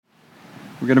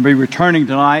We're going to be returning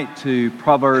tonight to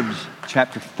Proverbs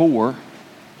chapter 4,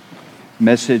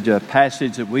 a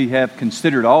passage that we have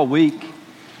considered all week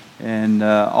and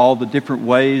all the different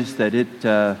ways that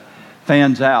it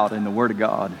fans out in the Word of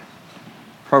God.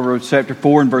 Proverbs chapter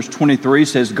 4 and verse 23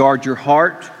 says, "Guard your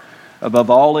heart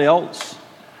above all else,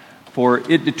 for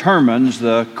it determines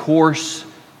the course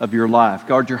of your life."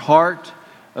 Guard your heart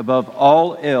above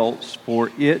all else,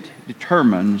 for it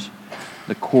determines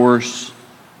the course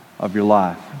of your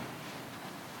life.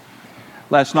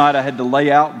 Last night I had to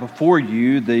lay out before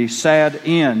you the sad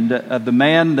end of the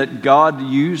man that God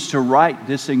used to write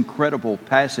this incredible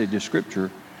passage of Scripture.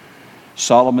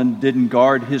 Solomon didn't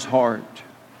guard his heart,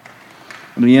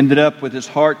 and he ended up with his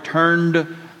heart turned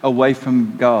away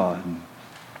from God.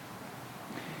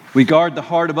 We guard the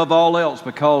heart above all else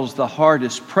because the heart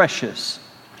is precious.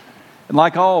 And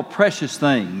like all precious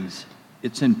things,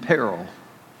 it's in peril.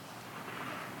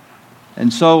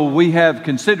 And so we have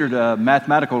considered a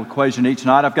mathematical equation each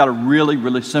night. I've got a really,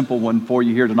 really simple one for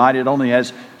you here tonight. It only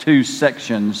has 2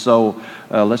 sections, so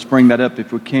let's bring that up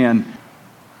if we can.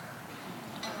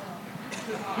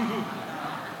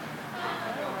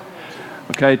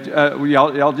 Okay,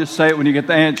 y'all just say it when you get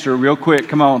the answer real quick.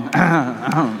 Come on.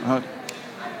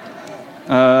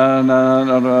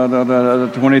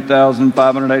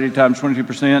 20,580 times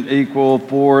 22% equal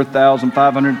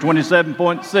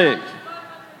 4,527.6.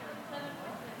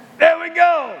 There we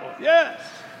go. Yes.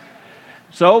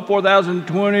 So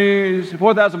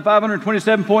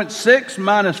 4,527.6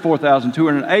 minus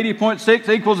 4,280.6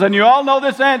 equals, and you all know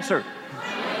this answer.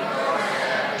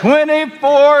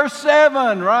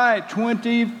 24/7, right?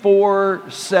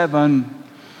 24/7.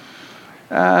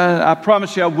 I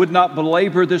promise you I would not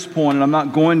belabor this point, and I'm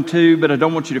not going to, but I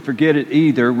don't want you to forget it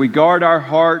either. We guard our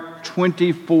heart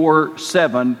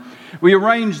 24/7. We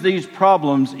arrange these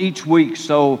problems each week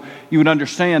so you would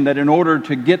understand that in order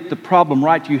to get the problem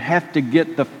right, you have to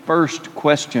get the first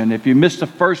question. If you miss the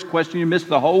first question, you miss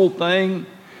the whole thing.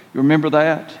 You remember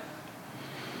that?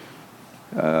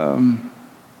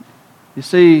 You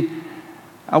see,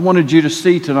 I wanted you to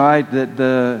see tonight that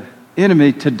the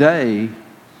enemy today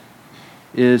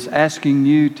is asking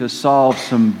you to solve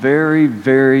some very,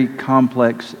 very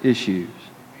complex issues.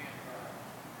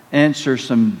 Answer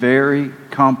some very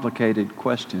complicated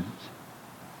questions.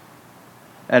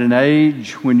 At an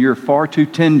age when you're far too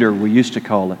tender, we used to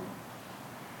call it,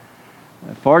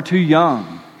 far too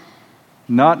young,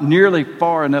 not nearly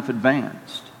far enough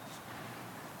advanced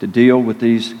to deal with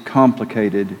these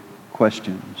complicated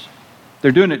questions.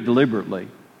 They're doing it deliberately.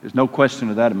 There's no question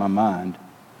of that in my mind.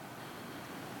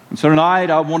 And so tonight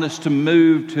I want us to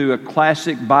move to a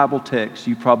classic Bible text.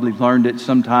 You probably learned it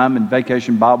sometime in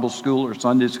Vacation Bible School or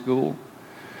Sunday school.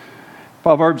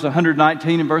 Proverbs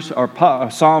 119 and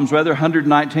Psalms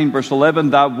 119 verse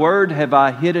 11. "Thy word have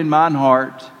I hid in mine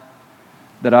heart,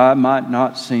 that I might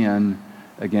not sin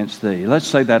against thee." Let's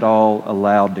say that all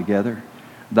aloud together.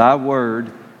 "Thy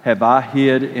word have I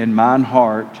hid in mine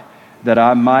heart, that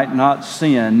I might not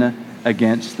sin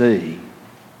against thee."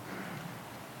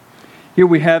 Here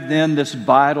we have then this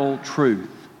vital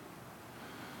truth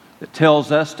that tells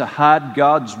us to hide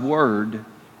God's word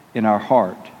in our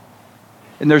heart.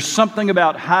 And there's something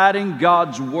about hiding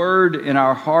God's word in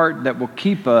our heart that will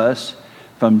keep us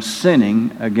from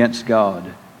sinning against God.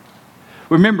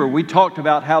 Remember, we talked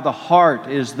about how the heart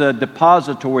is the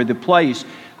depository, the place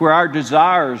where our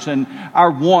desires and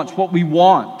our wants, what we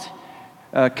want,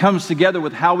 comes together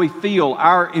with how we feel,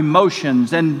 our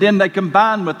emotions, and then they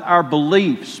combine with our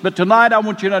beliefs. But tonight I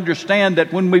want you to understand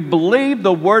that when we believe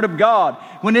the Word of God,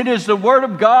 when it is the Word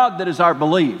of God that is our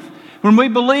belief, when we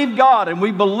believe God and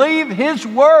we believe His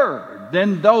Word,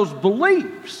 then those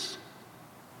beliefs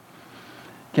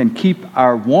can keep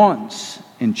our wants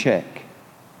in check.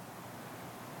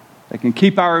 They can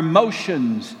keep our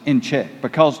emotions in check,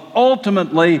 because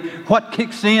ultimately what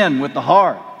kicks in with the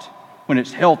heart when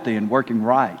it's healthy and working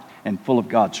right and full of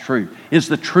God's truth is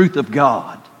the truth of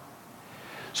God.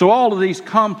 So all of these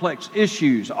complex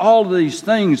issues, all of these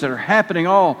things that are happening,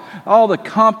 all the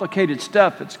complicated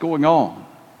stuff that's going on,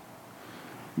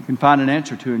 you can find an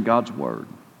answer to in God's Word.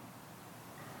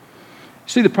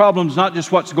 See, the problem's not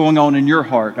just what's going on in your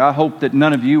heart. I hope that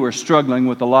none of you are struggling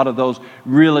with a lot of those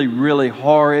really, really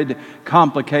horrid,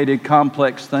 complicated,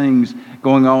 complex things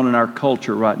going on in our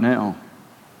culture right now.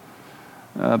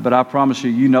 But I promise you,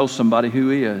 you know somebody who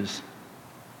is.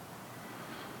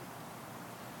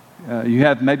 You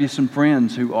have maybe some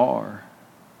friends who are.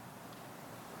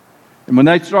 And when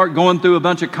they start going through a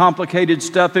bunch of complicated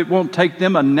stuff, it won't take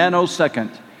them a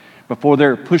nanosecond before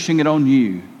they're pushing it on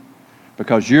you.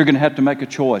 Because you're going to have to make a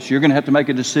choice. You're going to have to make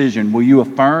a decision. Will you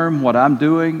affirm what I'm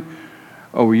doing,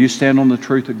 Or will you stand on the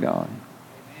truth of God?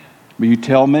 Will you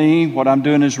tell me what I'm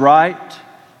doing is right?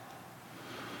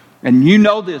 And you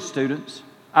know this, students.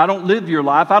 I don't live your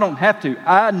life. I don't have to.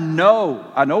 I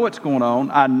know what's going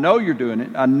on. I know you're doing it.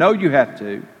 I know you have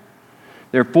to.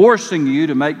 They're forcing you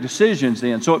to make decisions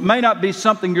then. So it may not be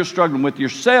something you're struggling with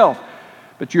yourself,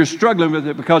 but you're struggling with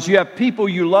it because you have people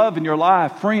you love in your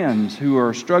life, friends who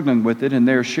are struggling with it, and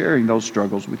they're sharing those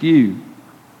struggles with you.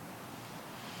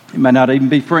 It may not even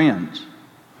be friends.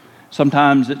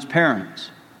 Sometimes it's parents.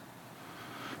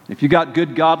 If you got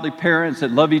good, godly parents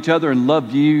that love each other and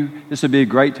love you, this would be a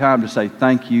great time to say,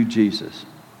 thank you, Jesus.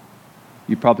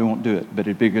 You probably won't do it, but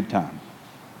it'd be a good time.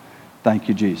 Thank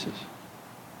you, Jesus.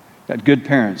 Got good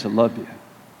parents that love you.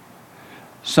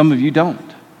 Some of you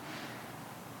don't.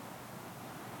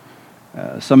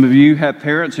 Some of you have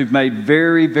parents who've made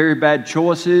very, very bad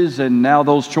choices, and now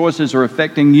those choices are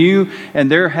affecting you,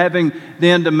 and they're having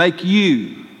then to make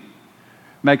you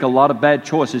make a lot of bad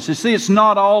choices. You see, it's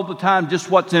not all the time just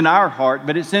what's in our heart,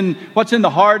 but it's in what's in the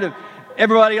heart of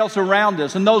everybody else around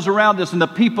us, and those around us, and the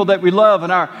people that we love,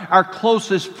 and our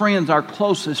closest friends, our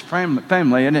closest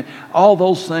family, and all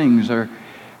those things are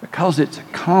because it's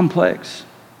complex,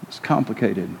 it's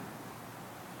complicated.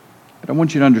 But I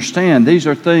want you to understand, these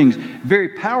are things, very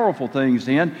powerful things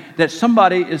then, that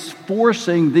somebody is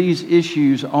forcing these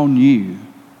issues on you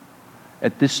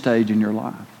at this stage in your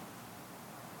life.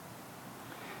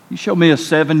 You show me a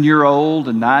 7-year-old,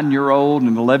 a 9-year-old,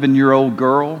 and an 11-year-old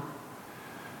girl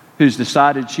who's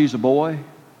decided she's a boy,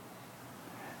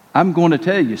 I'm going to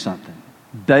tell you something.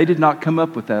 They did not come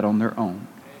up with that on their own.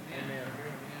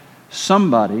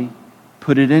 Somebody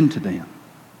put it into them.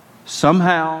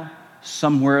 Somehow,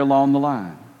 somewhere along the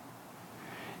line.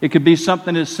 It could be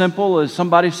something as simple as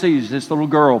somebody sees this little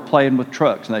girl playing with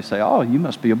trucks and they say, oh, you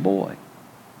must be a boy.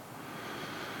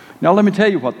 Now, let me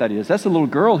tell you what that is. That's a little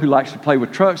girl who likes to play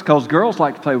with trucks because girls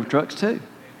like to play with trucks too.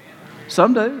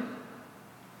 Some do.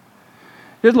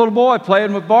 Here's a little boy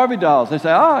playing with Barbie dolls. They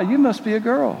say, oh, you must be a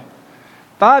girl.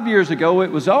 5 years ago,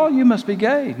 it was, oh, you must be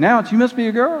gay. Now it's, you must be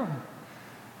a girl.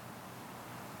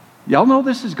 Y'all know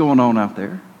this is going on out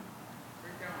there.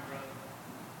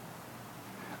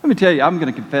 Let me tell you, I'm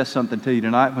going to confess something to you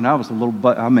tonight. When I was a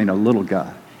little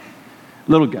guy.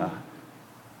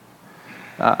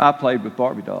 I played with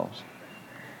Barbie dolls.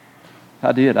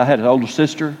 I did. I had an older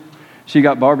sister. She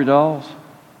got Barbie dolls.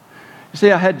 You see,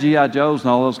 I had G.I. Joes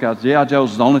and all those guys. G.I.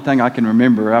 Joes is the only thing I can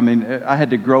remember. I mean, I had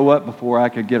to grow up before I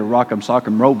could get a Rock'em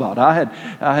Sock'em robot. I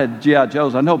had G.I.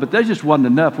 Joes, I know, but that just wasn't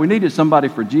enough. We needed somebody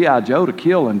for G.I. Joe to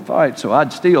kill and fight, so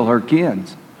I'd steal her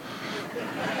Kens.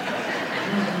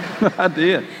 I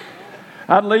did.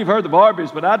 I'd leave her the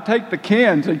Barbies, but I'd take the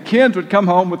Kens, and Kens would come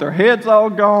home with their heads all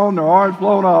gone, their arms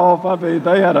blown off. I mean,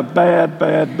 they had a bad,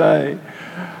 bad day.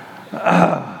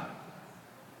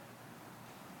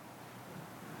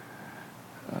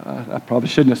 I probably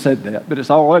shouldn't have said that, but it's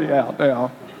already out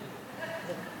now.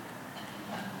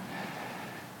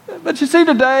 But you see,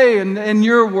 today in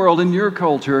your world, in your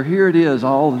culture, here it is,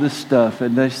 all of this stuff,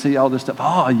 and they see all this stuff.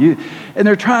 And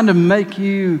they're trying to make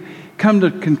you come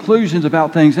to conclusions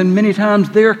about things, and many times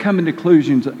they're coming to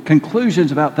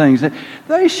conclusions about things that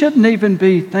they shouldn't even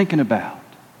be thinking about.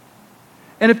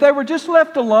 And if they were just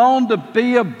left alone to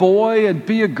be a boy and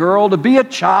be a girl, to be a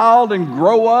child and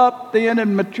grow up then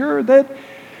and mature, that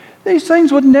these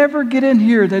things would never get in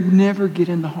here. They'd never get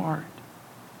in the heart.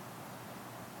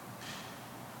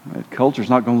 That culture's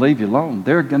not going to leave you alone.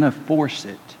 They're going to force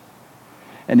it.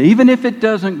 And even if it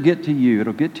doesn't get to you,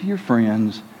 it'll get to your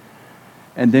friends.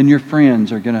 And then your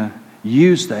friends are going to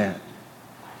use that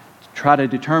to try to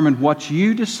determine what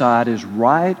you decide is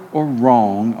right or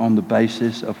wrong on the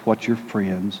basis of what your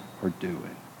friends are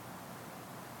doing.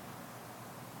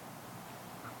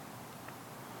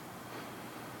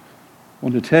 I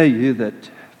want to tell you that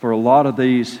for a lot of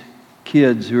these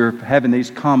kids who are having these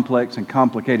complex and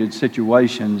complicated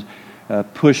situations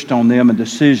pushed on them and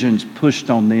decisions pushed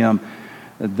on them,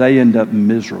 they end up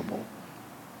miserable.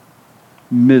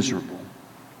 Miserable.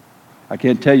 I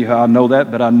can't tell you how I know that,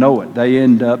 but I know it. They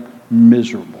end up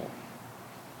miserable.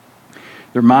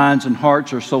 Their minds and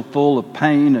hearts are so full of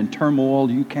pain and turmoil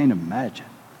you can't imagine.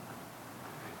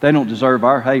 They don't deserve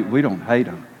our hate. We don't hate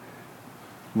them.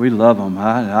 We love them.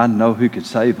 I know who could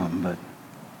save them, but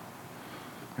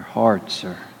their hearts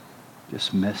are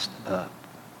just messed up.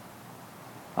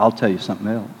 I'll tell you something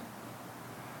else.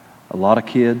 A lot of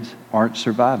kids aren't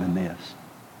surviving this.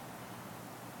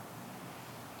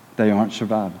 They aren't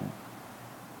surviving it.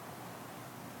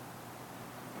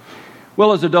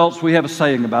 Well, as adults, we have a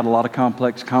saying about a lot of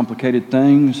complex, complicated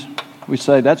things. We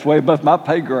say, that's way above my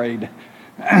pay grade.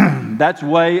 That's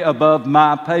way above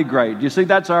my pay grade. You see,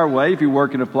 that's our way. If you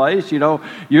work in a place,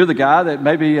 you're the guy that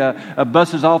maybe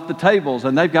busses off the tables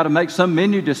and they've got to make some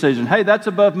menu decision. Hey, that's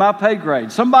above my pay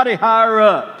grade. Somebody higher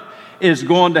up is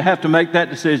going to have to make that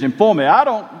decision for me.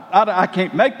 I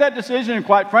can't make that decision, and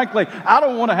quite frankly, I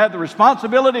don't want to have the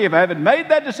responsibility of having made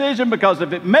that decision, because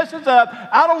if it messes up,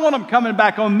 I don't want them coming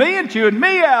back on me and chewing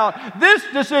me out. This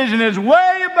decision is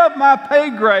way above my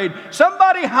pay grade.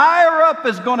 Somebody higher up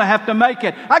is going to have to make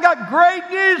it. I got great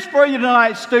news for you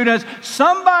tonight, students.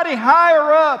 Somebody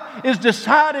higher up is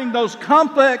deciding those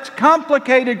complex,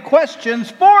 complicated questions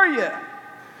for you.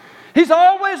 He's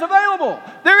always available.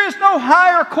 There is no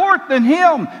higher court than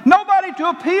Him. Nobody to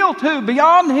appeal to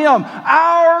beyond Him.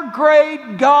 Our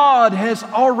great God has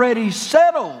already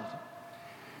settled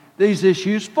these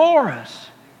issues for us.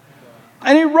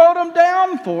 And He wrote them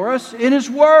down for us in His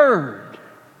Word.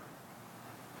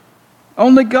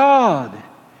 Only God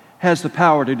has the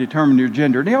power to determine your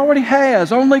gender. And He already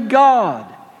has. Only God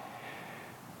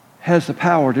has the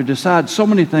power to decide so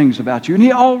many things about you. And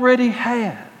He already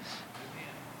has.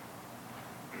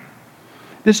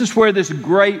 This is where this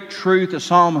great truth of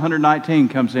Psalm 119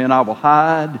 comes in. I will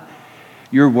hide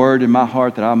your word in my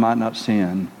heart that I might not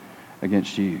sin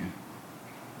against you.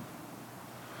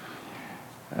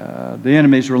 The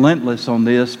enemy's relentless on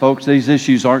this. Folks, these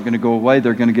issues aren't going to go away.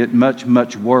 They're going to get much,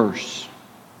 much worse.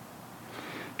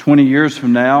 20 years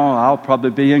from now, I'll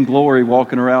probably be in glory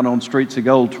walking around on streets of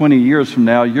gold. 20 years from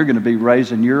now, you're going to be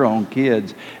raising your own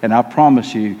kids. And I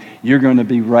promise you, you're going to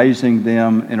be raising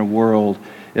them in a world,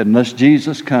 unless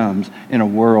Jesus comes, in a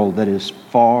world that is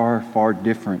far, far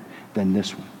different than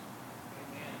this one.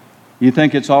 You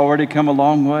think it's already come a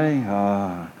long way?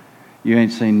 You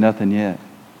ain't seen nothing yet.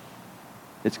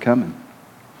 It's coming.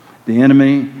 The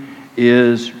enemy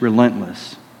is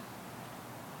relentless.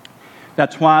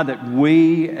 That's why that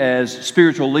we as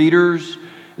spiritual leaders,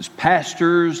 as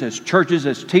pastors, as churches,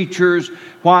 as teachers,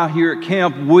 while here at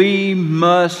camp, we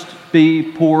must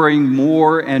be pouring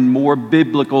more and more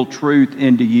biblical truth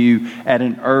into you at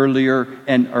an earlier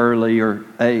and earlier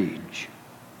age.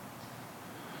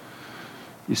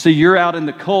 You see, you're out in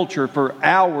the culture for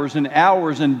hours and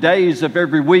hours and days of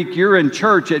every week. You're in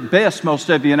church at best, most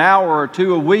of you, an hour or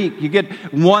two a week. You get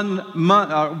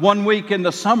 1 week in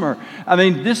the summer. I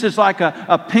mean, this is like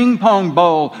a ping pong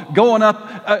ball going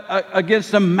up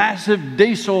against a massive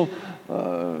diesel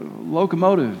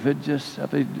locomotive.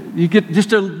 You get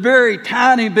just a very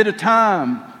tiny bit of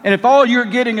time. And if all you're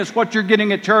getting is what you're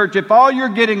getting at church, if all you're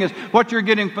getting is what you're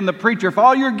getting from the preacher, if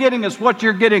all you're getting is what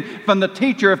you're getting from the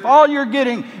teacher, if all you're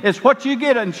getting is what you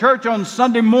get in church on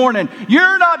Sunday morning,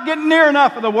 you're not getting near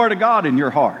enough of the Word of God in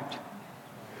your heart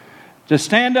to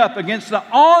stand up against the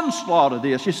onslaught of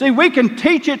this. You see, we can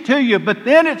teach it to you, but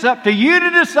then it's up to you to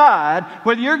decide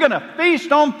whether you're going to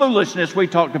feast on foolishness. We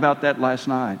talked about that last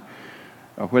night.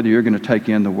 Or whether you're going to take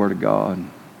in the Word of God.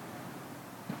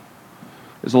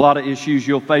 There's a lot of issues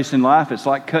you'll face in life. It's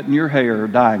like cutting your hair or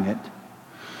dyeing it.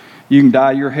 You can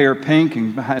dye your hair pink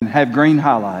and have green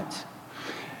highlights.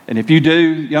 And if you do,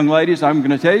 young ladies, I'm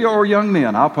going to tell you, or young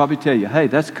men, I'll probably tell you, hey,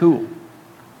 that's cool.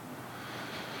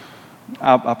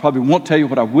 I probably won't tell you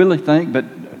what I really think, but,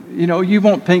 you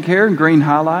want pink hair and green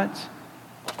highlights?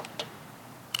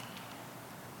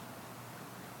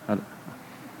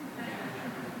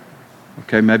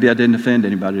 Okay, maybe I didn't offend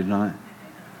anybody tonight.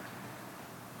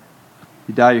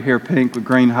 You dye your hair pink with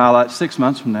green highlights. 6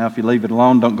 months from now, if you leave it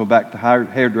alone, don't go back to the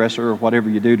hairdresser or whatever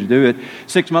you do to do it.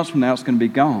 6 months from now, it's going to be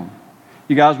gone.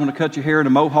 You guys want to cut your hair in a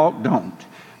mohawk? Don't.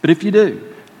 But if you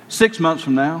do, 6 months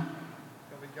from now,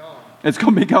 it's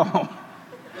going to be gone.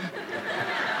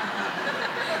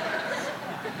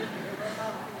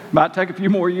 Might take a few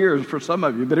more years for some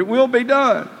of you, but it will be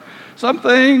done. Some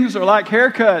things are like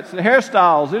haircuts,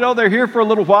 hairstyles. They're here for a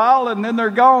little while and then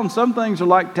they're gone. Some things are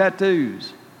like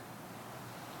tattoos.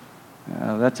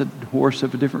 That's a horse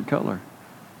of a different color.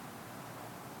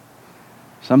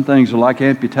 Some things are like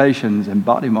amputations and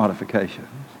body modifications.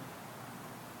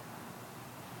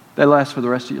 They last for the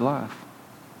rest of your life.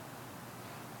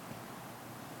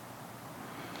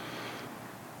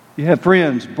 You have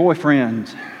friends,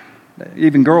 boyfriends,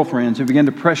 even girlfriends who begin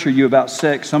to pressure you about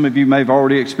sex. Some of you may have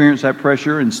already experienced that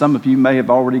pressure, and some of you may have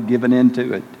already given in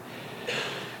to it.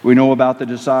 We know about the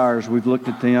desires. We've looked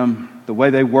at them, the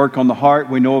way they work on the heart.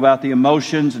 We know about the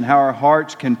emotions and how our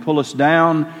hearts can pull us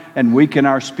down and weaken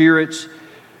our spirits.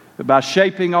 But by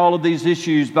shaping all of these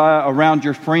issues around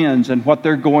your friends and what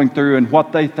they're going through and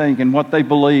what they think and what they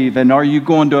believe, and are you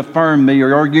going to affirm me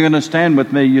or are you going to stand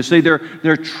with me? You see,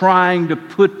 they're trying to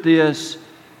put these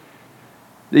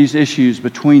issues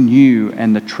between you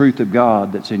and the truth of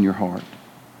God that's in your heart.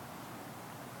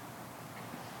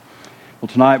 Well,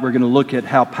 tonight we're going to look at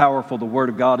how powerful the Word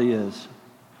of God is.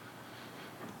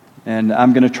 And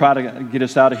I'm going to try to get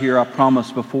us out of here, I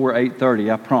promise, before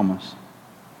 8:30, I promise.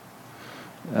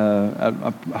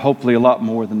 Hopefully a lot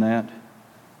more than that.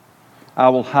 I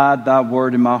will hide thy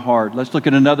word in my heart. Let's look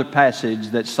at another passage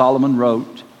that Solomon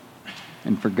wrote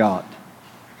and forgot.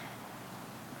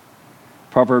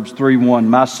 Proverbs 3:1,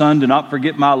 my son, do not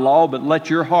forget my law, but let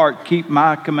your heart keep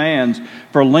my commands.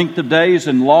 For length of days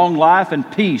and long life and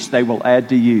peace they will add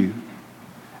to you.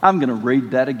 I'm going to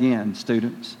read that again,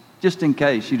 students, just in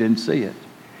case you didn't see it.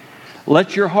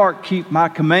 Let your heart keep my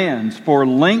commands. For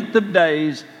length of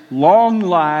days, long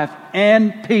life,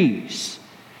 and peace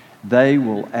they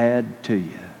will add to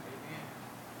you.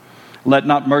 Let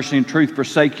not mercy and truth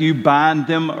forsake you. Bind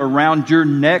them around your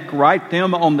neck. Write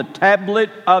them on the tablet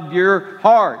of your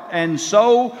heart. And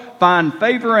so find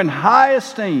favor and high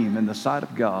esteem in the sight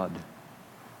of God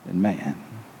and man.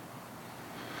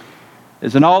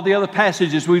 As in all the other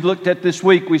passages we've looked at this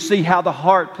week, we see how the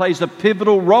heart plays a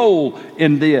pivotal role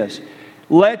in this.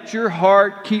 Let your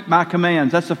heart keep my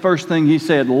commands. That's the first thing he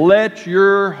said. Let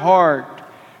your heart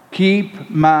keep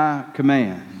my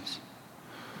commands.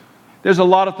 There's a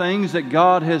lot of things that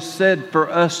God has said for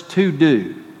us to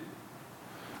do.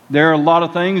 There are a lot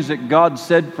of things that God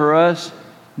said for us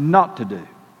not to do.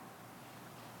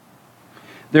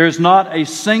 There's not a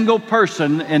single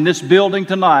person in this building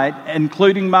tonight,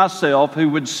 including myself, who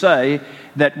would say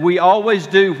that we always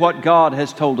do what God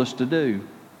has told us to do,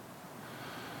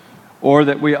 or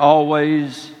that we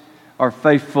always are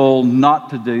faithful not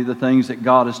to do the things that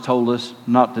God has told us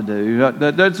not to do.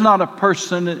 There's not a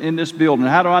person in this building.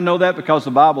 How do I know that? Because the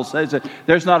Bible says that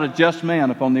there's not a just man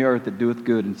upon the earth that doeth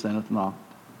good and sinneth not.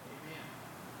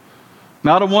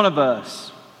 Not a one of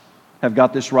us have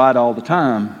got this right all the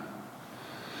time.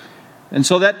 And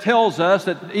so that tells us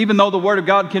that even though the Word of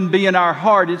God can be in our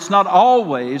heart, it's not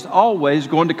always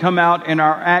going to come out in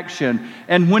our action.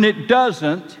 And when it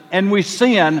doesn't, and we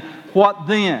sin, what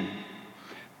then?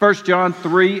 1 John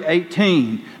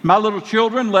 3:18, my little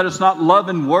children, let us not love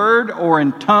in word or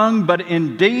in tongue, but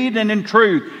in deed and in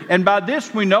truth. And by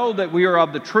this we know that we are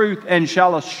of the truth and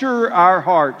shall assure our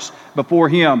hearts before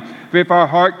Him. For if our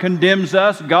heart condemns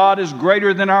us, God is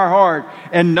greater than our heart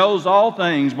and knows all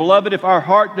things. Beloved, if our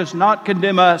heart does not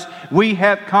condemn us, we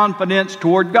have confidence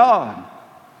toward God.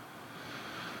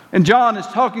 And John is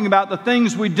talking about the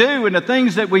things we do and the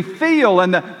things that we feel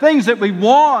and the things that we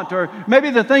want, or maybe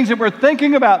the things that we're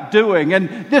thinking about doing.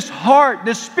 And this heart,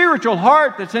 this spiritual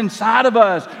heart that's inside of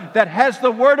us that has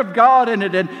the Word of God in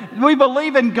it. And we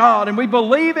believe in God and we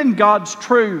believe in God's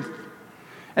truth.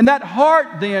 And that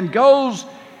heart then goes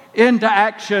into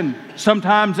action.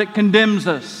 Sometimes it condemns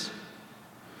us.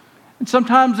 And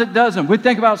sometimes it doesn't. We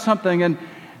think about something and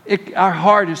our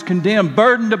heart is condemned,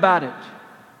 burdened about it.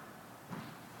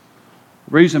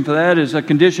 Reason for that is a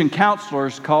condition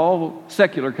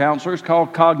secular counselors call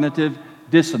cognitive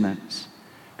dissonance.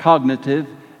 Cognitive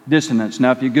dissonance.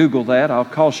 Now, if you Google that, I'll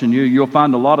caution you, you'll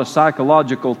find a lot of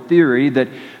psychological theory that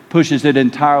pushes it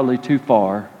entirely too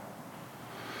far.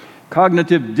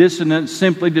 Cognitive dissonance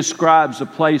simply describes a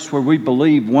place where we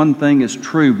believe one thing is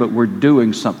true, but we're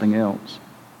doing something else.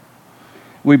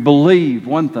 We believe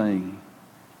one thing.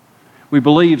 We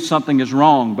believe something is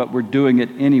wrong, but we're doing it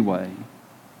anyway.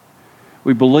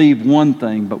 We believe one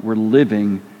thing, but we're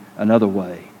living another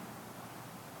way.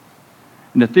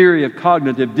 And the theory of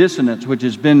cognitive dissonance, which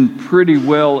has been pretty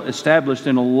well established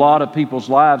in a lot of people's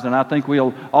lives, and I think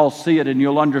we'll all see it and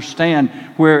you'll understand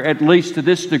where, at least to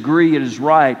this degree, it is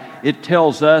right. It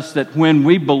tells us that when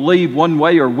we believe one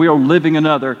way or we're living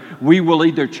another, we will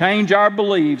either change our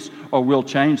beliefs or we'll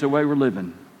change the way we're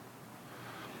living.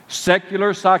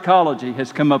 Secular psychology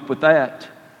has come up with that.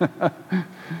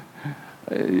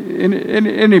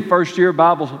 Any first-year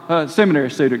Bible seminary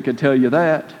student could tell you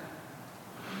that.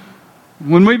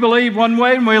 When we believe one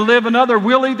way and we live another,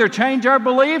 we'll either change our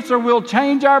beliefs or we'll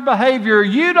change our behavior.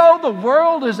 You know the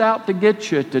world is out to get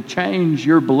you to change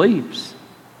your beliefs.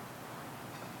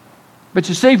 But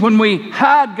you see, when we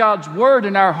hide God's Word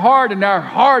in our heart and our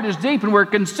heart is deep and we're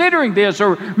considering this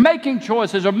or making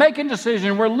choices or making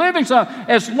decisions, we're living something,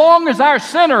 as long as our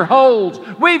center holds,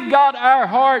 we've got our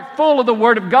heart full of the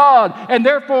Word of God, and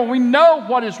therefore we know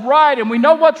what is right and we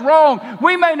know what's wrong.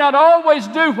 We may not always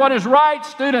do what is right,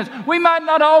 students. We might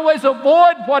not always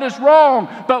avoid what is wrong,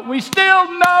 but we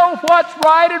still know what's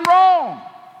right and wrong.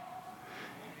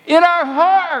 In our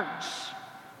hearts.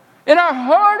 In our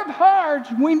heart of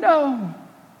hearts, we know.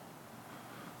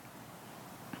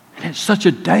 And it's such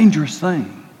a dangerous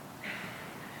thing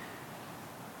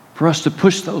for us to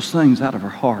push those things out of our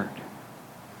heart.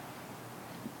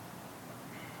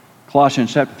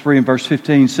 Colossians chapter 3 and verse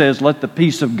 15 says, "Let the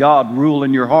peace of God rule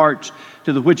in your hearts,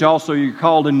 to the which also you're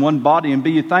called in one body, and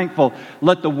be ye thankful.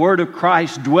 Let the word of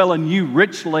Christ dwell in you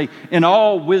richly in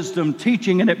all wisdom,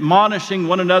 teaching and admonishing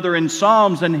one another in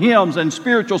psalms and hymns and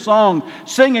spiritual songs,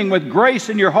 singing with grace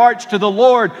in your hearts to the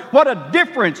Lord." What a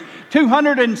difference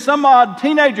 200 and some odd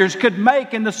teenagers could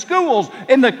make in the schools,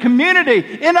 in the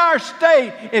community, in our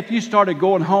state, if you started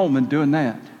going home and doing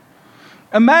that.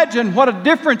 Imagine what a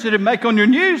difference it would make on your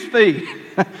news feed,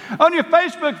 on your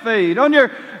Facebook feed, on your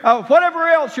whatever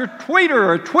else, your Twitter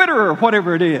or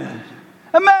whatever it is.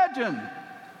 Imagine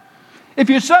if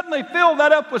you suddenly fill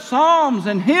that up with psalms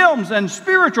and hymns and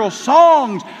spiritual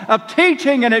songs of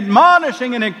teaching and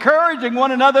admonishing and encouraging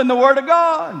one another in the Word of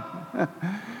God.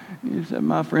 You said,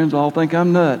 "My friends all think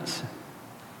I'm nuts."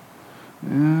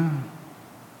 Yeah.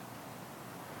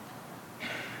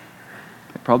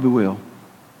 They probably will.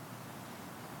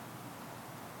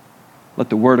 Let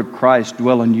the word of Christ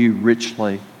dwell in you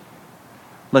richly.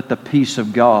 Let the peace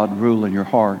of God rule in your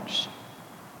hearts.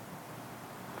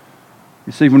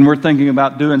 You see, when we're thinking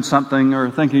about doing something or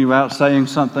thinking about saying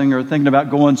something or thinking about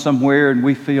going somewhere and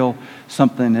we feel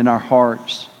something in our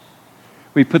hearts,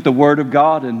 we put the word of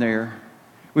God in there.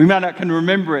 We might not can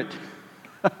remember it,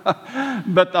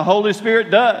 but the Holy Spirit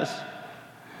does.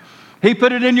 He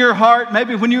put it in your heart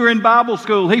maybe when you were in Bible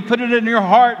school. He put it in your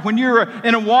heart when you were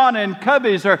in Awana and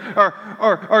Cubbies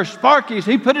or Sparky's.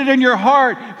 He put it in your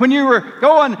heart when you were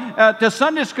going to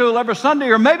Sunday school every Sunday.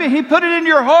 Or maybe He put it in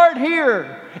your heart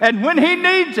here. And when He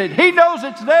needs it, He knows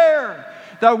it's there.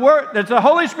 The word, does the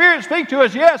Holy Spirit speak to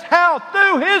us? Yes. How?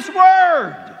 Through His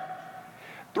Word.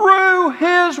 Through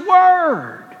His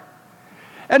Word.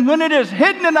 And when it is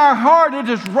hidden in our heart, it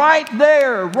is right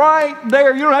there, right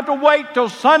there. You don't have to wait till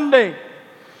Sunday.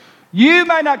 You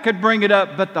may not could bring it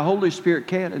up, but the Holy Spirit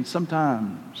can. And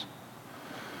sometimes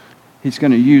He's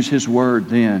going to use His Word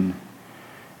then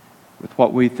with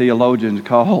what we theologians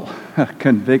call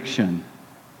conviction.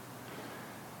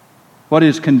 What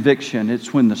is conviction?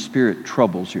 It's when the Spirit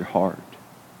troubles your heart.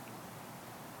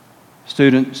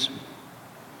 Students,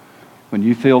 when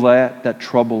you feel that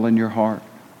trouble in your heart,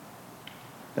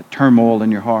 that turmoil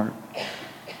in your heart,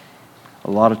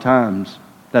 a lot of times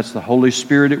that's the Holy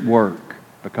Spirit at work,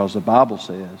 because the Bible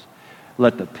says,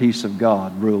 "Let the peace of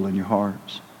God rule in your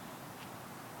hearts."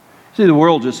 See, the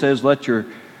world just says, let your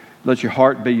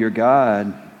heart be your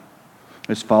guide.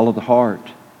 Let's follow the heart.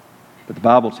 But the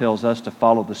Bible tells us to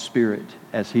follow the Spirit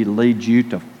as He leads you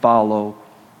to follow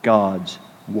God's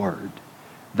Word.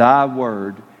 Thy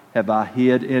Word have I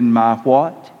hid in my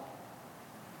what?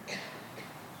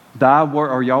 Thy Word,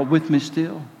 are y'all with me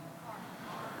still?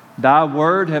 Thy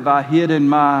Word have I hid in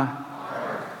my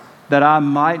heart, that I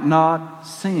might not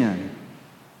sin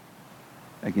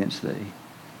against Thee.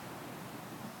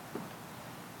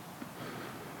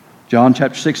 John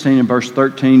chapter 16 and verse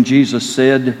 13, Jesus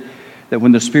said that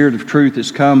when the Spirit of truth is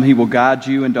come, He will guide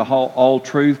you into all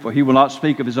truth, for He will not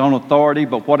speak of His own authority,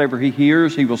 but whatever He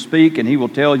hears, He will speak, and He will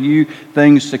tell you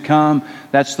things to come.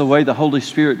 That's the way the Holy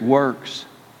Spirit works,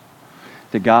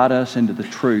 to guide us into the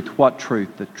truth. What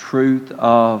truth? The truth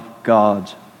of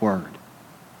God's Word.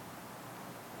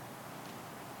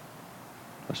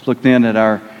 Let's look then at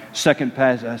our second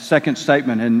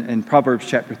statement in Proverbs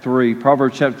chapter 3.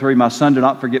 Proverbs chapter 3, "My son, do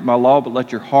not forget my law, but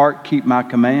let your heart keep my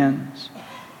commands."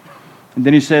 And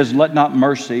then he says, "Let not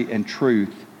mercy and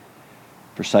truth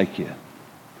forsake you.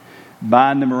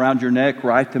 Bind them around your neck,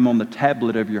 write them on the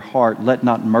tablet of your heart. Let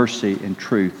not mercy and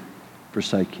truth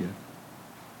forsake you."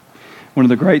 One of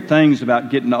the great things about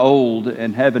getting old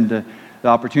and having the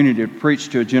opportunity to preach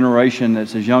to a generation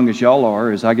that's as young as y'all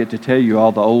are is I get to tell you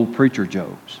all the old preacher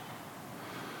jokes.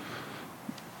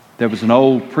 There was an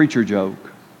old preacher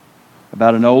joke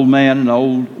about an old man and an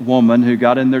old woman who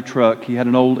got in their truck. He had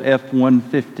an old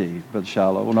F-150, Brother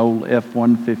Shiloh, an old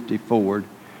F-150 Ford,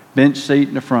 bench seat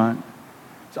in the front.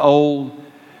 It's old.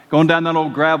 Going down that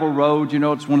old gravel road, you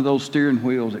know, it's one of those steering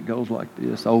wheels that goes like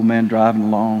this. The old man driving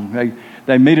along.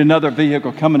 They meet another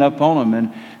vehicle coming up on them,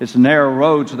 and it's a narrow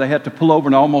road, so they have to pull over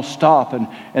and almost stop.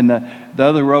 And the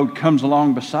other road comes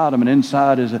along beside them, and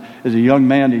inside is a young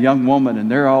man, a young woman,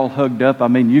 and they're all hugged up. I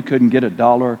mean, you couldn't get a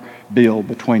dollar bill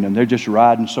between them. They're just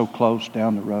riding so close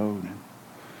down the road.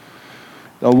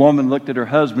 The woman looked at her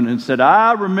husband and said,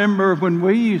 "I remember when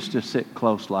we used to sit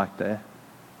close like that."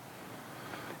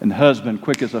 And the husband,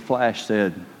 quick as a flash,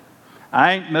 said,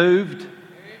 "I ain't moved."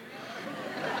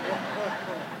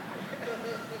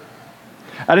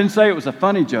 I didn't say it was a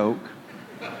funny joke.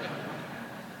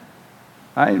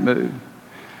 I ain't moved.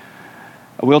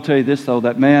 I will tell you this, though.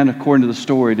 That man, according to the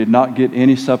story, did not get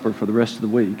any supper for the rest of the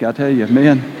week. I tell you,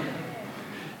 man,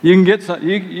 You can get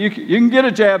you can get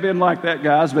a jab in like that,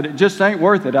 guys, but it just ain't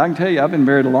worth it. I can tell you, I've been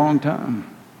married a long time.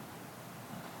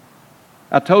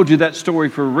 I told you that story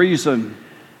for a reason.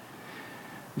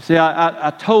 You see,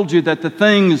 I told you that the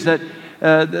things that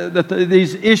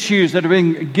these issues that are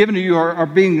being given to you are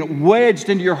being wedged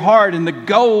into your heart, and the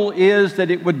goal is that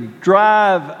it would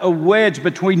drive a wedge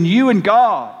between you and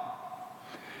God.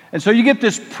 And so you get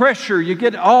this pressure, you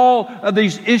get all of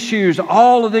these issues,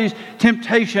 all of these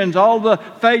temptations, all the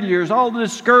failures, all the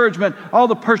discouragement, all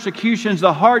the persecutions,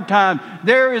 the hard time.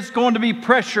 There is going to be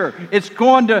pressure. It's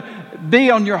going to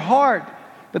be on your heart.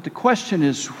 But the question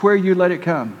is where you let it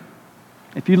come.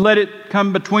 If you let it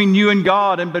come between you and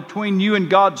God and between you and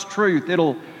God's truth,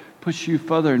 it'll push you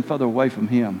further and further away from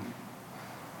Him.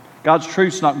 God's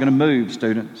truth's not going to move,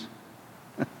 students.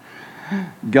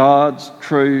 God's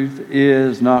truth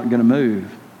is not going to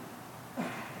move.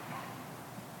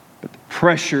 But the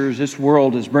pressures this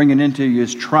world is bringing into you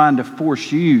is trying to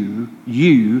force you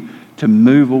to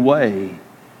move away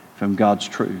from God's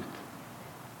truth.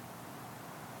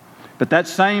 But that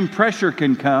same pressure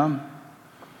can come.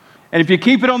 And if you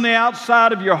keep it on the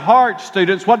outside of your heart,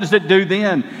 students, what does it do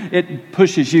then? It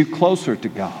pushes you closer to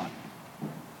God.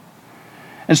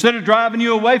 Instead of driving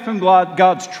you away from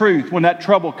God's truth when that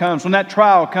trouble comes, when that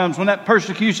trial comes, when that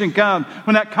persecution comes,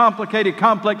 when that complicated,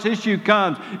 complex issue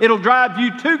comes, it'll drive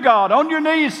you to God on your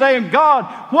knees saying, God,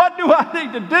 what do I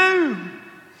need to do?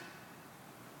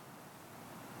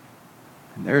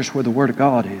 And there's where the Word of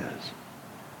God is.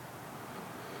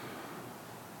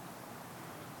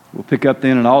 We'll pick up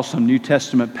then an awesome New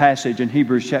Testament passage in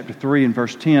Hebrews chapter 3 and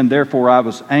verse 10. Therefore I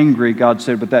was angry, God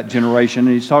said, with that generation.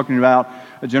 And He's talking about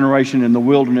a generation in the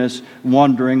wilderness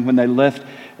wandering when they left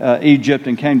Egypt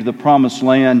and came to the promised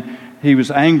land. He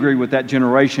was angry with that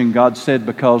generation, God said,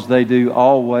 because they do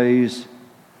always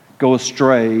go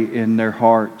astray in their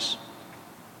hearts.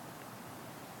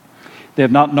 They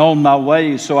have not known my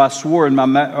ways, so I swore in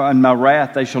my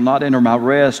wrath they shall not enter my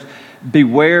rest.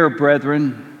 Beware,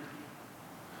 brethren.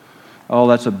 Oh,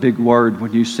 that's a big word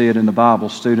when you see it in the Bible,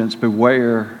 students.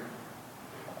 Beware,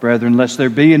 brethren, lest there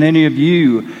be in any of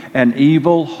you an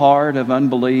evil heart of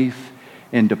unbelief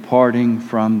in departing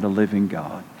from the living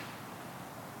God.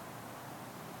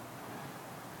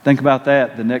 Think about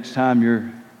that the next time you're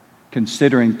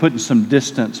considering putting some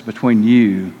distance between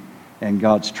you and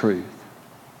God's truth.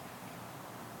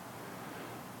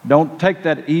 Don't take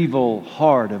that evil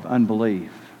heart of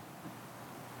unbelief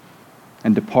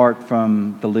and depart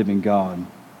from the living God.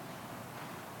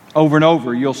 Over and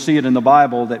over, you'll see it in the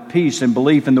Bible that peace and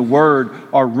belief in the Word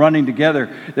are running together.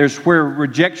 There's where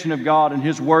rejection of God and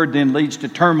His Word then leads to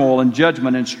turmoil and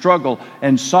judgment and struggle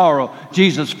and sorrow.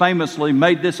 Jesus famously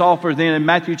made this offer then in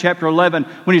Matthew chapter 11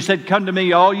 when He said, "Come to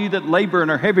me, all you that labor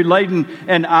and are heavy laden,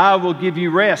 and I will give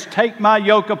you rest. Take my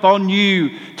yoke upon you.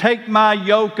 Take my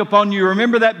yoke upon you."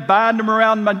 Remember that bind them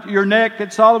around your neck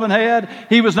that Solomon had?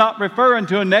 He was not referring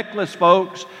to a necklace,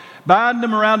 folks. Bind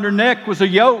them around her neck was a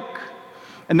yoke.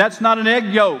 And that's not an egg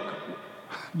yolk.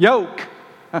 Yoke.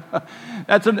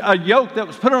 That's a yoke that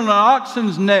was put on an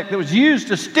oxen's neck that was used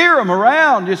to steer them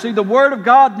around. You see, the Word of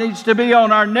God needs to be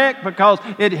on our neck because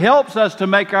it helps us to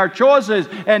make our choices.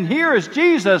 And here is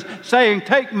Jesus saying,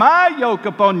 take my yoke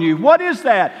upon you. What is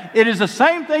that? It is the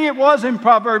same thing it was in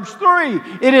Proverbs 3.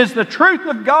 It is the truth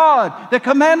of God, the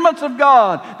commandments of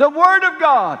God, the Word of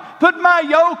God. Put my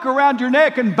yoke around your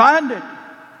neck and bind it.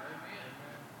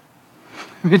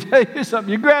 Let me tell you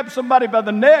something. You grab somebody by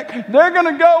the neck, they're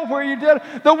going to go where you did.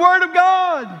 The Word of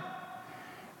God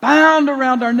bound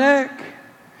around our neck.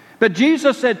 But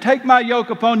Jesus said, take my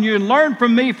yoke upon you and learn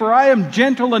from me, for I am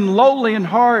gentle and lowly in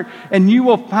heart, and you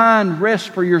will find rest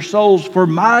for your souls. For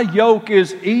my yoke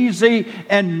is easy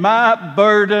and my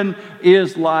burden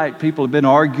is light. People have been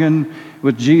arguing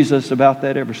with Jesus about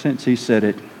that ever since He said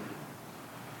it.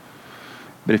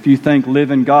 But if you think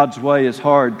living God's way is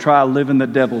hard, try living the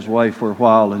devil's way for a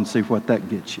while and see what that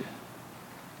gets you.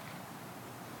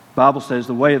 The Bible says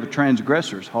the way of the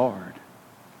transgressor is hard.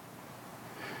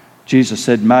 Jesus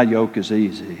said, my yoke is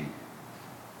easy.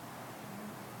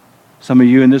 Some of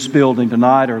you in this building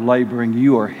tonight are laboring.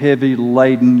 You are heavy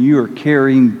laden. You are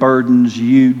carrying burdens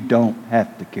you don't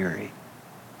have to carry.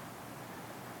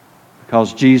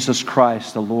 Because Jesus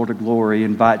Christ, the Lord of glory,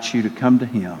 invites you to come to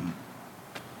Him.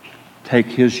 Take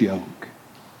His yoke,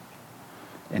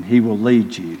 and He will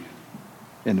lead you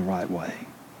in the right way.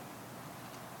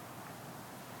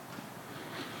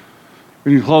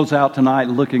 We're going to close out tonight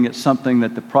looking at something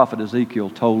that the prophet Ezekiel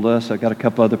told us. I've got a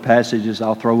couple other passages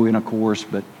I'll throw in, of course,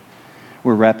 but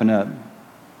we're wrapping up.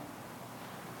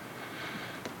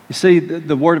 You see,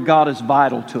 the Word of God is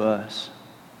vital to us.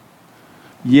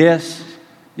 Yes,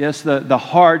 Yes, the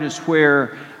heart is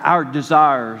where our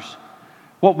desires,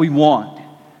 what we want,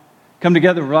 come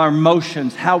together with our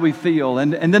emotions, how we feel,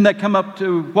 and then they come up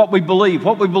to what we believe.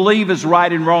 What we believe is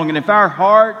right and wrong. And if our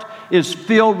heart is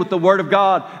filled with the Word of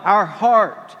God, our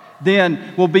heart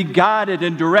then will be guided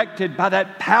and directed by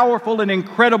that powerful and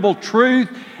incredible truth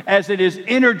as it is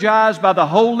energized by the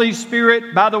Holy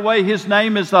Spirit. By the way, His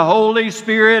name is the Holy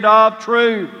Spirit of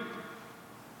truth.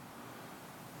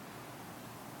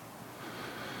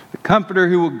 The Comforter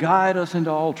who will guide us into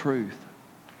all truth.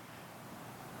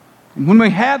 And when we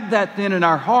have that then in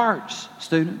our hearts,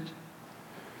 students,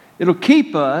 it'll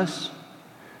keep us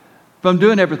from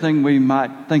doing everything we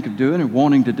might think of doing or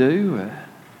wanting to do.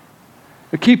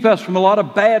 It'll keep us from a lot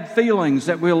of bad feelings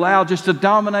that we allow just to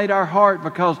dominate our heart,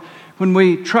 because when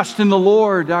we trust in the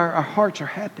Lord, our hearts are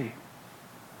happy.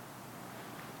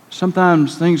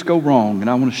 Sometimes things go wrong, and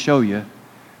I want to show you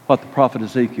what the prophet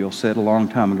Ezekiel said a long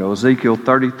time ago. Ezekiel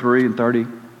 33 and 30.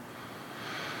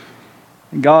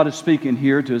 And God is speaking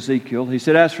here to Ezekiel. He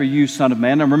said, "As for you, son of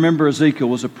man," and remember Ezekiel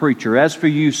was a preacher. "As for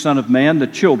you, son of man, the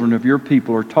children of your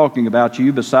people are talking about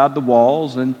you beside the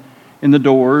walls and in the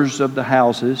doors of the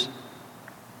houses.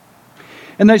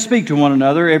 And they speak to one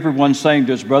another, everyone saying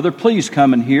to his brother, 'Please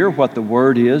come and hear what the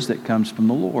word is that comes from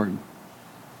the Lord.'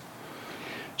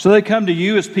 So they come to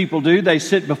you as people do. They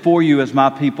sit before you as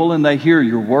my people, and they hear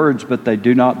your words, but they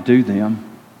do not do them.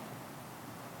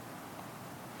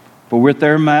 For with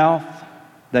their mouth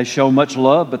they show much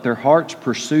love, but their hearts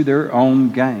pursue their own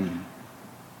gain.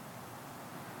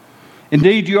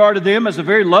 Indeed, you are to them as a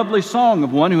very lovely song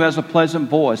of one who has a pleasant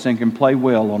voice and can play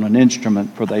well on an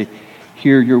instrument, for they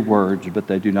hear your words, but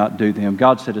they do not do them."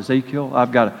 God said, "Ezekiel,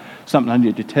 I've got something I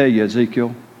need to tell you,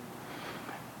 Ezekiel.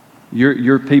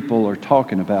 Your people are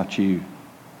talking about you."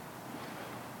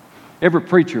 Every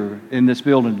preacher in this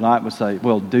building tonight would say,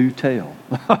 "Well, do tell."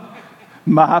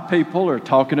 My people are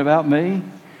talking about me.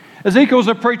 Ezekiel's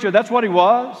a preacher. That's what he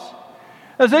was.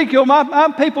 "Ezekiel,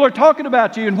 my people are talking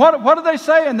about you." And what are they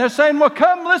saying? They're saying, "Well,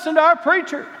 come listen to our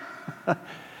preacher.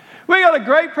 We got a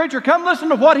great preacher. Come listen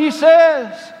to what he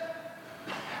says.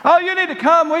 Oh, you need to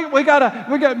come.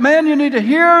 Man, you need to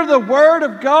hear the word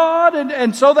of God."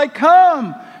 And so they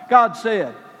come, God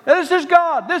said. This is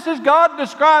God. This is God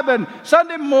describing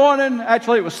Sunday morning.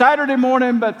 Actually, it was Saturday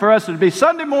morning, but for us it would be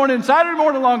Sunday morning, Saturday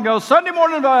morning long ago, Sunday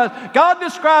morning, God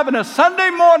describing a Sunday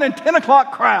morning 10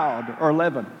 o'clock crowd, or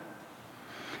 11.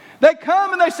 They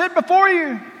come and they sit before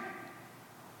you,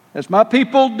 as my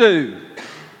people do,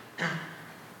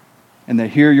 and they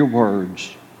hear your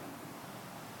words,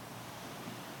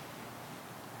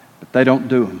 but they don't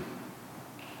do them.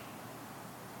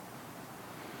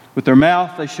 With their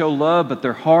mouth they show love, but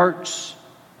their hearts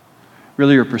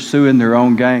really are pursuing their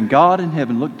own gain. God in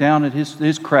heaven looked down at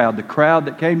his crowd, the crowd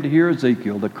that came to hear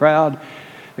Ezekiel, the crowd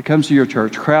that comes to your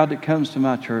church, crowd that comes to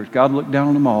my church. God looked down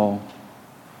on them all,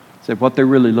 said what they're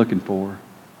really looking for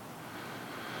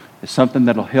is something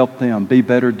that'll help them be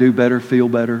better, do better, feel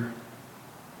better,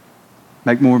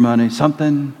 make more money,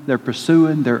 something they're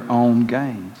pursuing their own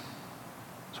gain.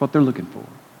 That's what they're looking for.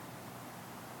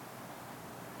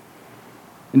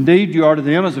 Indeed, you are to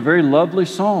them as a very lovely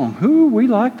song. Ooh, we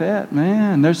like that,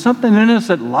 man. There's something in us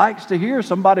that likes to hear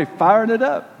somebody firing it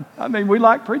up. I mean, we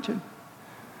like preaching.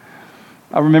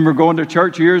 I remember going to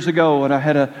church years ago, and I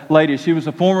had a lady, she was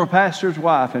a former pastor's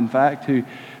wife, in fact, who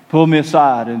pulled me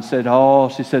aside and said,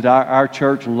 she said, our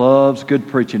church loves good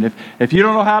preaching. If you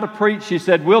don't know how to preach, she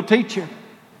said, we'll teach you.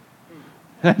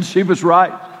 And she was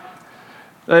right.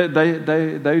 They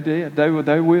did.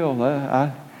 They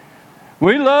will.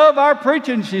 We love our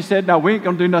preaching, she said. "Now, we ain't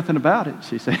going to do nothing about it,"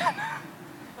 she said.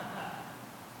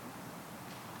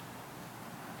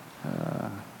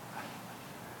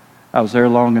 I was there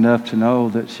long enough to know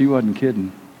that she wasn't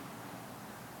kidding.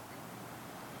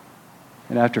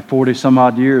 And after 40 some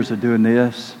odd years of doing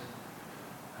this,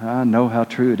 I know how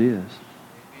true it is.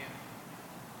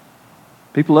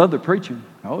 People love their preaching.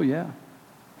 Oh, yeah.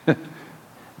 If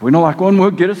we don't like one, we'll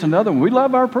get us another one. We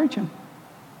love our preaching.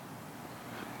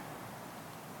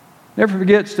 Never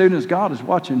forget, students, God is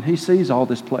watching. He sees all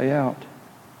this play out.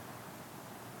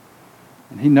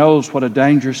 And He knows what a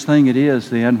dangerous thing it is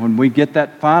then when we get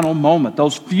that final moment,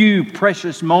 those few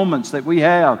precious moments that we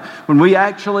have, when we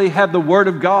actually have the Word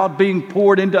of God being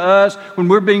poured into us, when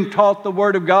we're being taught the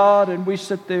Word of God, and we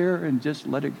sit there and just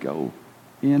let it go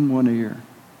in one ear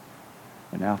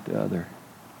and out the other.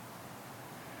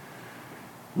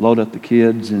 Load up the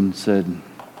kids and said,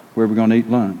 "Where are we going to eat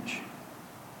lunch?"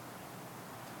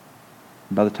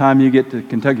 By the time you get to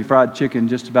Kentucky Fried Chicken,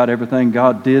 just about everything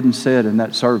God did and said in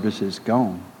that service is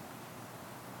gone.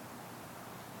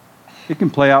 It can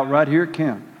play out right here at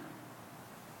camp.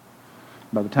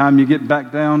 By the time you get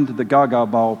back down to the Gaga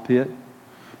Ball pit,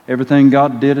 everything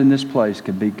God did in this place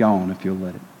could be gone if you'll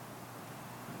let it.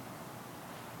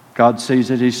 God sees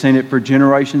it. He's seen it for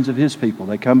generations of His people.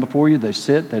 They come before you, they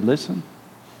sit, they listen.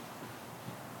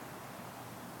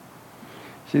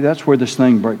 See, that's where this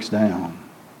thing breaks down.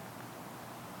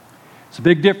 It's a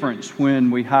big difference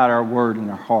when we hide our word in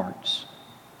our hearts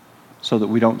so that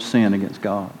we don't sin against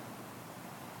God.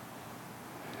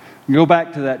 Go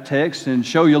back to that text and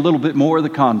show you a little bit more of the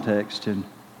context. And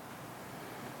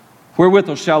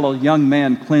wherewithal shall a young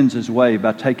man cleanse his way?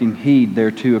 By taking heed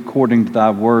thereto according to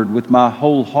thy word. With my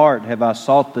whole heart have I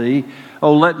sought thee.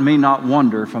 O let me not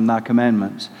wander from thy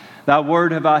commandments. Thy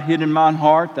word have I hid in mine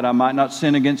heart, that I might not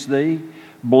sin against thee.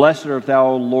 Blessed art thou,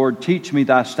 O Lord, teach me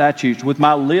thy statutes. With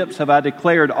my lips have I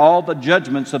declared all the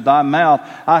judgments of thy mouth.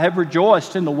 I have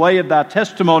rejoiced in the way of thy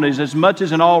testimonies, as much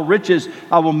as in all riches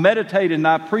I will meditate in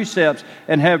thy precepts,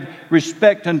 and have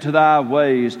respect unto thy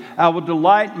ways. I will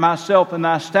delight myself in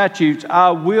thy statutes. I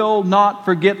will not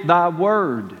forget thy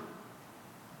word.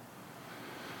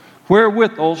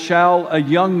 Wherewithal shall a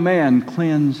young man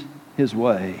cleanse his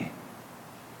way?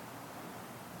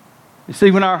 You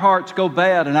see, when our hearts go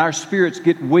bad and our spirits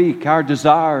get weak, our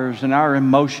desires and our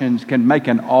emotions can make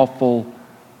an awful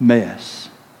mess.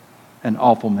 An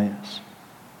awful mess.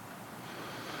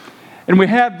 And we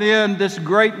have then this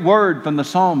great word from the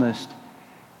psalmist.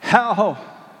 How,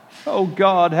 oh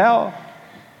God, how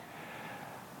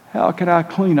can I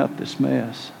clean up this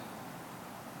mess?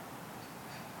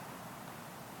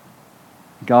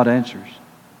 God answers.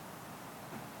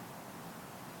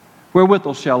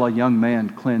 Wherewithal shall a young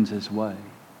man cleanse his way?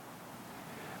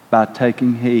 By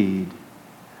taking heed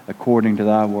according to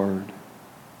thy word.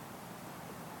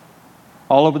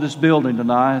 All over this building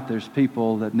tonight, there's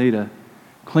people that need a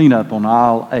cleanup on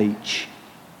aisle H.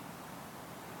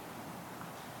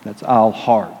 That's aisle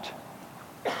heart.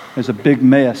 There's a big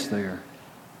mess there.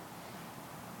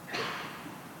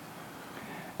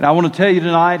 And I want to tell you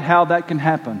tonight how that can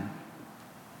happen.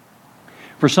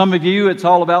 For some of you, it's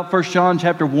all about 1 John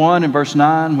chapter 1 and verse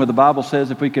 9, where the Bible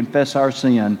says if we confess our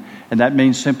sin, and that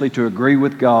means simply to agree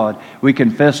with God, we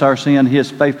confess our sin, He is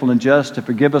faithful and just to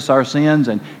forgive us our sins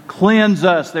and cleanse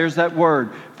us, there's that word,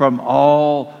 from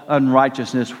all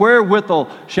unrighteousness.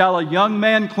 Wherewithal shall a young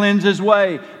man cleanse his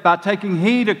way? By taking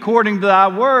heed according to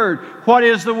thy word. What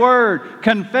is the word?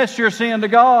 Confess your sin to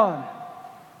God.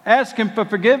 Ask Him for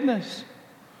forgiveness.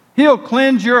 He'll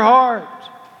cleanse your heart.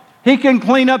 He can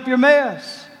clean up your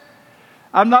mess.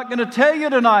 I'm not going to tell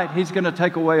you tonight He's going to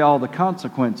take away all the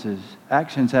consequences.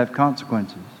 Actions have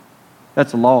consequences.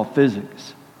 That's the law of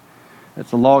physics. That's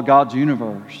the law of God's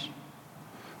universe.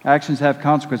 Actions have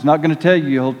consequences. I'm not going to tell you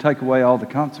He'll take away all the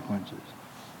consequences.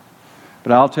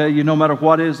 But I'll tell you, no matter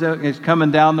what is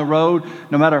coming down the road,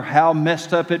 no matter how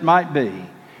messed up it might be,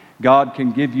 God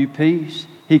can give you peace.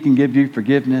 He can give you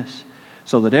forgiveness,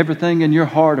 so that everything in your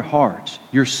heart of hearts,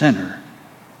 your center,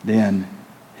 then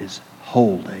is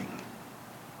holding.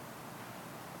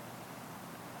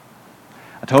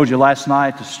 I told you last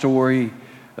night the story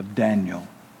of Daniel.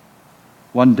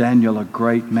 One Daniel, a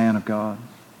great man of God. I'm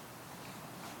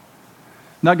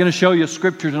not going to show you a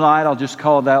scripture tonight. I'll just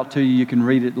call it out to you. You can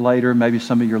read it later. Maybe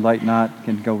some of your late night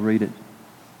can go read it.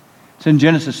 It's in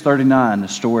Genesis 39, the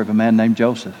story of a man named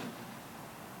Joseph.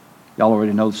 Y'all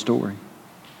already know the story.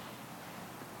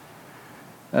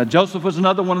 Joseph was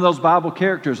another one of those Bible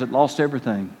characters that lost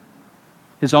everything.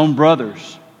 His own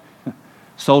brothers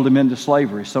sold him into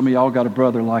slavery. Some of y'all got a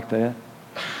brother like that.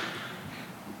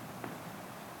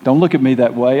 Don't look at me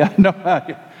that way. I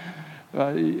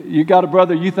know you got a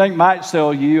brother you think might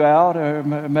sell you out, or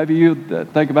maybe you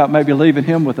think about maybe leaving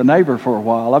him with a neighbor for a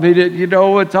while. I mean,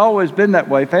 it's always been that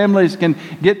way. Families can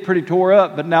get pretty tore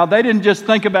up, but now they didn't just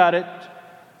think about it.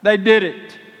 They did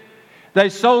it. They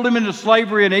sold him into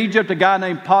slavery in Egypt. A guy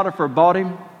named Potiphar bought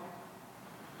him,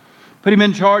 put him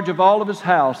in charge of all of his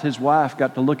house. His wife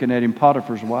got to looking at him,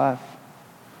 Potiphar's wife.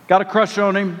 Got a crush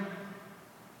on him.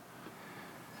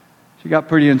 She got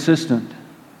pretty insistent.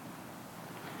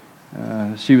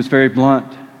 She was very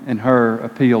blunt in her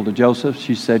appeal to Joseph.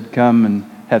 She said, "Come and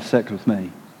have sex with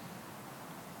me."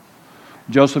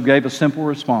 Joseph gave a simple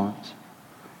response.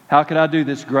 How could I do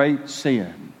this great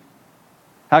sin?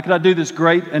 How could I do this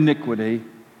great iniquity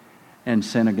and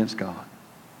sin against God?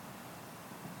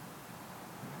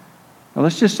 Now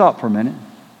let's just stop for a minute.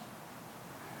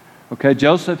 Okay,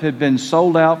 Joseph had been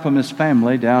sold out from his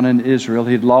family down in Israel.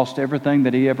 He'd lost everything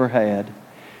that he ever had.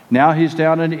 Now he's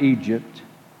down in Egypt.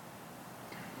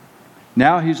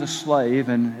 Now he's a slave,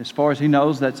 and as far as he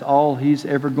knows, that's all he's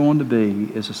ever going to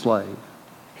be, is a slave.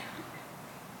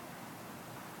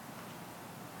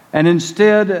 And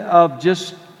instead of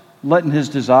just letting his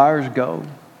desires go,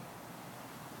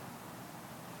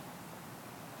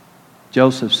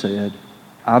 Joseph said,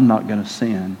 I'm not going to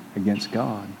sin against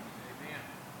God.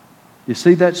 You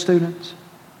see that, students?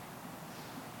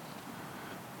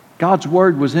 God's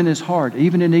word was in his heart,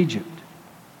 even in Egypt.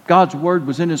 God's word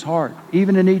was in his heart,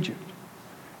 even in Egypt.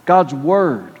 God's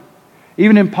word,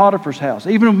 even in Potiphar's house,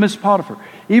 even with Miss Potiphar,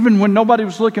 even when nobody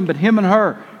was looking but him and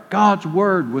her, God's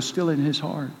word was still in his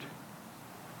heart.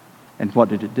 And what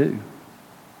did it do?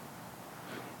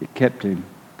 It kept him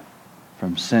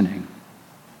from sinning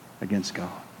against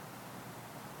God.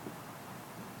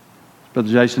 Brother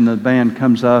Jason, the band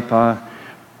comes up. I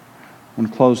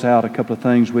want to close out a couple of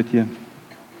things with you.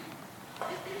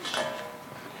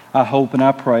 I hope and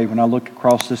I pray when I look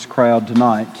across this crowd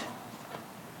tonight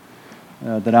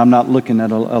that I'm not looking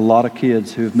at a lot of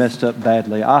kids who have messed up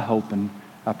badly. I hope and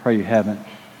I pray you haven't.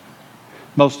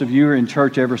 Most of you are in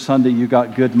church every Sunday. You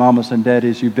got good mamas and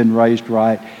daddies. You've been raised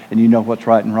right and you know what's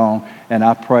right and wrong. And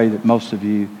I pray that most of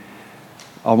you,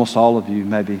 almost all of you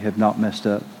maybe, have not messed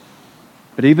up.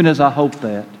 But even as I hope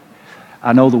that,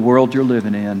 I know the world you're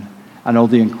living in. I know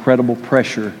the incredible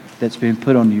pressure that's being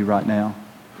put on you right now.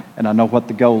 And I know what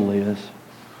the goal is,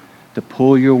 to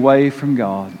pull you away from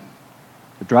God,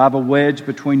 to drive a wedge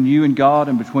between you and God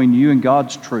and between you and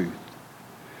God's truth,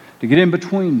 to get in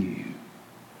between you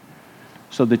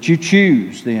so that you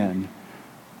choose then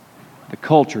the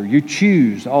culture, you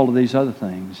choose all of these other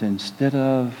things instead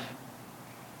of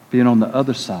being on the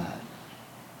other side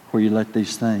where you let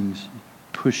these things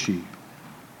push you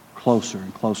closer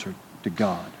and closer to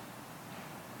God.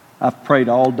 I've prayed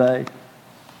all day.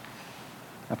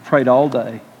 I've prayed all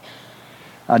day.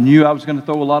 I knew I was going to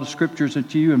throw a lot of scriptures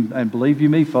at you, and believe you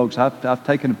me, folks, I've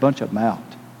taken a bunch of them out.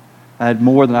 I had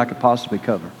more than I could possibly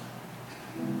cover.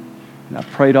 And I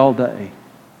prayed all day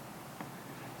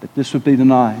that this would be the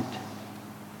night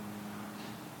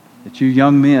that you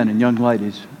young men and young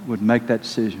ladies would make that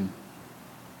decision.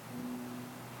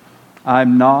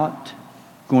 I'm not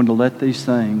going to let these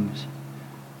things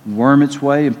worm its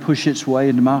way and push its way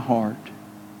into my heart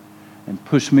and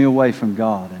push me away from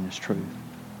God and His truth.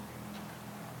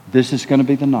 This is going to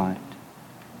be the night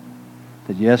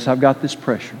that, yes, I've got this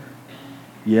pressure.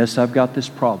 Yes, I've got this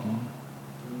problem.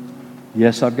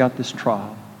 Yes, I've got this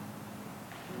trial.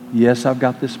 Yes, I've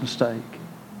got this mistake.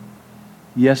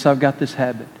 Yes, I've got this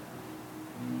habit.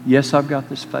 Yes, I've got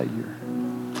this failure.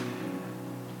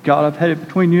 God, I've had it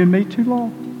between you and me too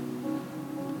long.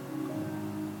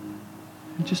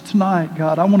 And just tonight,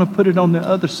 God, I want to put it on the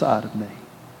other side of me.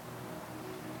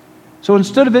 So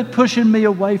instead of it pushing me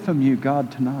away from you,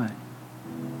 God, tonight,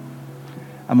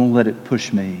 I'm going to let it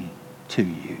push me to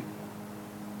you.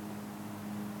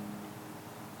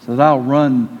 So that I'll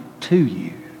run to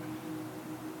you.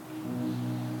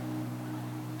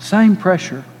 Same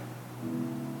pressure,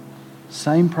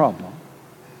 same problem,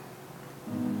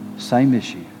 same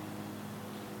issue.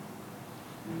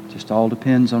 Just all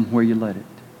depends on where you let it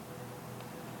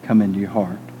come into your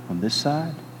heart, on this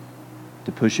side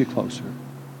to push you closer,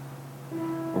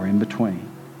 or in between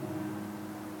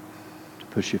to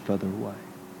push you further away.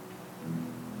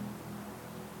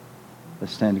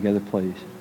 Let's stand together, please.